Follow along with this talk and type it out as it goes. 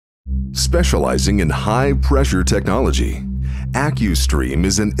Specializing in high-pressure technology, AccuStream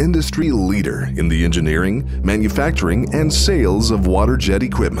is an industry leader in the engineering, manufacturing, and sales of water jet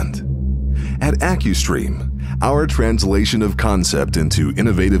equipment. At AccuStream, our translation of concept into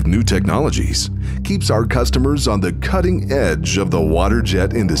innovative new technologies keeps our customers on the cutting edge of the water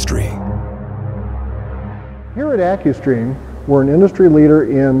jet industry. Here at AccuStream, we're an industry leader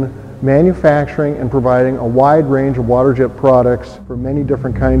in manufacturing and providing a wide range of water jet products for many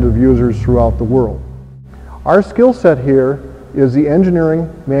different kinds of users throughout the world. Our skill set here is the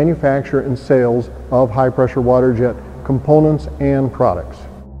engineering, manufacture, and sales of high-pressure water jet components and products.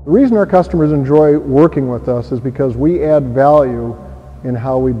 The reason our customers enjoy working with us is because we add value in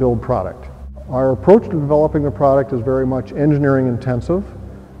how we build product. Our approach to developing the product is very much engineering intensive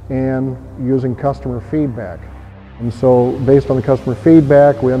and using customer feedback. And so based on the customer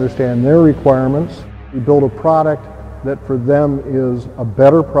feedback, we understand their requirements. We build a product that for them is a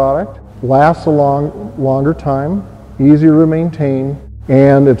better product, lasts a longer time, easier to maintain,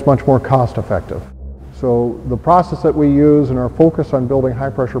 and it's much more cost effective. So the process that we use and our focus on building high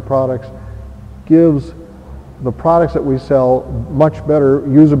pressure products gives the products that we sell much better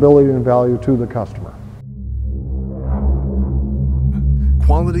usability and value to the customer.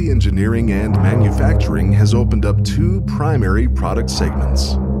 Quality engineering and manufacturing has opened up two primary product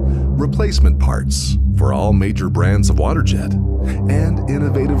segments: replacement parts for all major brands of water jet and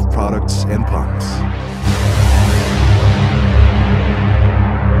innovative products and pumps.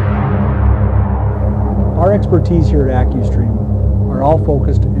 Our expertise here at AccuStream are all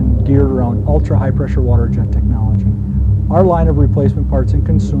focused and geared around ultra-high pressure water jet technology. Our line of replacement parts and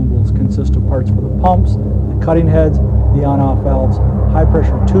consumables consist of parts for the pumps, the cutting heads, the on-off valves, high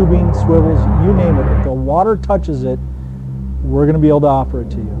pressure tubing, swivels, you name it. If the water touches it, we're going to be able to offer it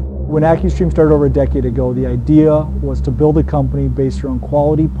to you. When AccuStream started over a decade ago, the idea was to build a company based around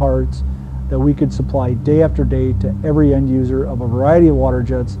quality parts that we could supply day after day to every end user of a variety of water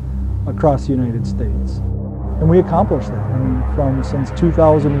jets across the United States. And we accomplished that. I mean, since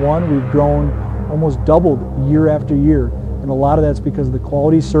 2001, we've grown, almost doubled year after year. And a lot of that's because of the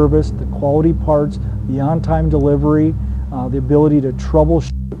quality service, the quality parts, the on-time delivery, the ability to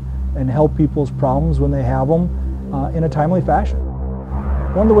troubleshoot and help people's problems when they have them in a timely fashion.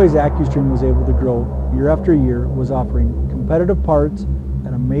 One of the ways AccuStream was able to grow year after year was offering competitive parts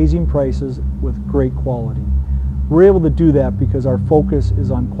at amazing prices with great quality. We're able to do that because our focus is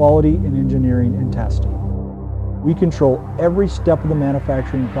on quality and engineering and testing. We control every step of the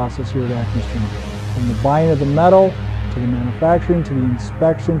manufacturing process here at AccuStream, from the buying of the metal, to the manufacturing, to the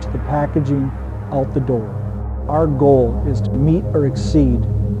inspection, to the packaging, out the door. Our goal is to meet or exceed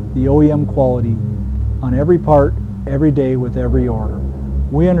the OEM quality on every part, every day, with every order.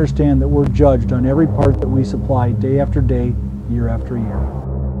 We understand that we're judged on every part that we supply day after day, year after year.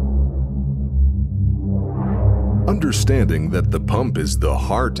 Understanding that the pump is the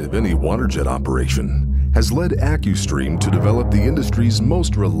heart of any water jet operation has led AccuStream to develop the industry's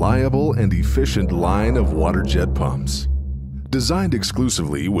most reliable and efficient line of water jet pumps. Designed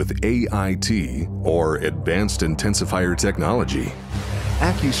exclusively with AIT, or Advanced Intensifier Technology,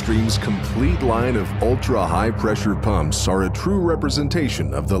 AccuStream's complete line of ultra-high pressure pumps are a true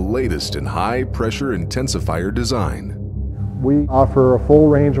representation of the latest in high pressure intensifier design. We offer a full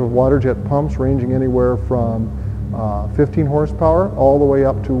range of water jet pumps ranging anywhere from 15 horsepower all the way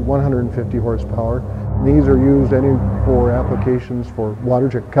up to 150 horsepower. These are used for applications for water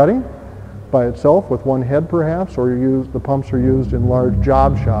jet cutting by itself with one head perhaps, or the pumps are used in large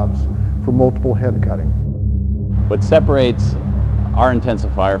job shops for multiple head cutting. What separates our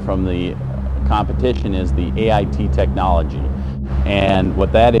intensifier from the competition is the AIT technology. And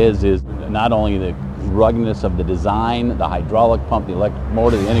what that is not only the ruggedness of the design, the hydraulic pump, the electric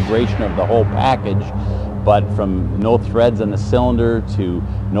motor, the integration of the whole package, but from no threads in the cylinder to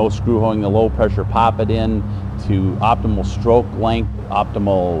no screw holding the low pressure poppet in to optimal stroke length,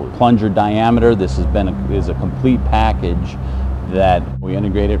 optimal plunger diameter. This is a complete package that we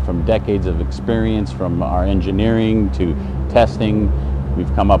integrated from decades of experience, from our engineering to testing.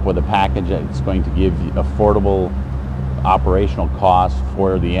 We've come up with a package that's going to give affordable operational costs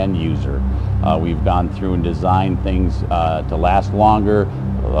for the end user. We've gone through and designed things to last longer,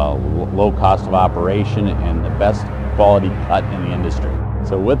 low cost of operation, and the best quality cut in the industry.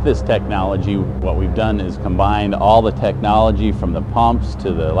 So with this technology, what we've done is combined all the technology from the pumps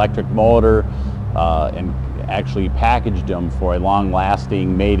to the electric motor and actually packaged them for a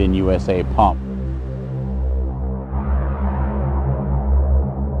long-lasting made-in-USA pump.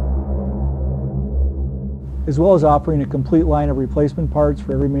 As well as offering a complete line of replacement parts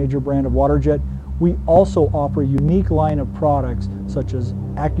for every major brand of water jet, We also offer a unique line of products such as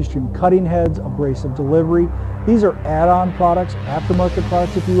AccuStream cutting heads, abrasive delivery. These are add-on products, aftermarket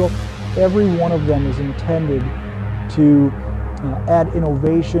products if you will. Every one of them is intended to add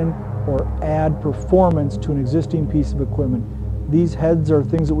innovation or add performance to an existing piece of equipment. These heads are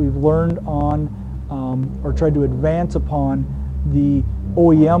things that we've learned on or tried to advance upon the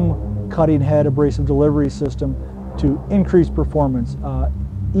OEM cutting head abrasive delivery system to increase performance,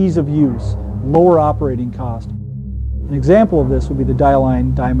 ease of use, lower operating cost. An example of this would be the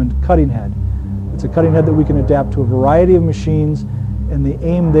Dialine Diamond cutting head. It's a cutting head that we can adapt to a variety of machines, and the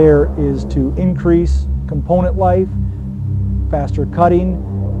aim there is to increase component life, faster cutting,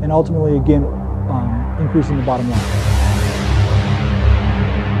 and ultimately again increasing the bottom line.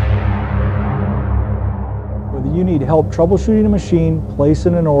 Whether you need help troubleshooting a machine,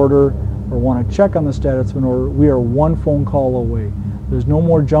 placing an order, or want to check on the status of an order, we are one phone call away. There's no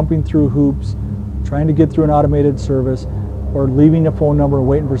more jumping through hoops, trying to get through an automated service, or leaving a phone number and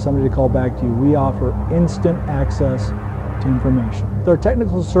waiting for somebody to call back to you. We offer instant access to information. With our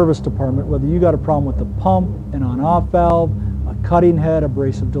technical service department, whether you got a problem with the pump, an on-off valve, a cutting head,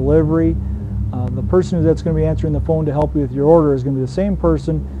 abrasive delivery, the person that's going to be answering the phone to help you with your order is going to be the same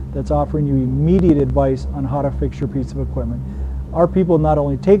person that's offering you immediate advice on how to fix your piece of equipment. Our people not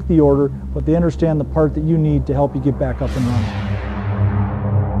only take the order, but they understand the part that you need to help you get back up and running.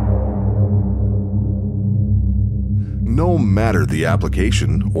 No matter the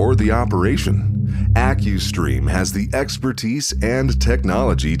application or the operation, AccuStream has the expertise and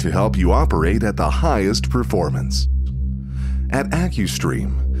technology to help you operate at the highest performance. At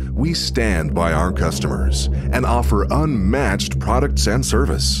AccuStream, we stand by our customers and offer unmatched products and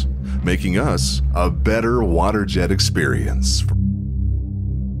service, making us a better water jet experience.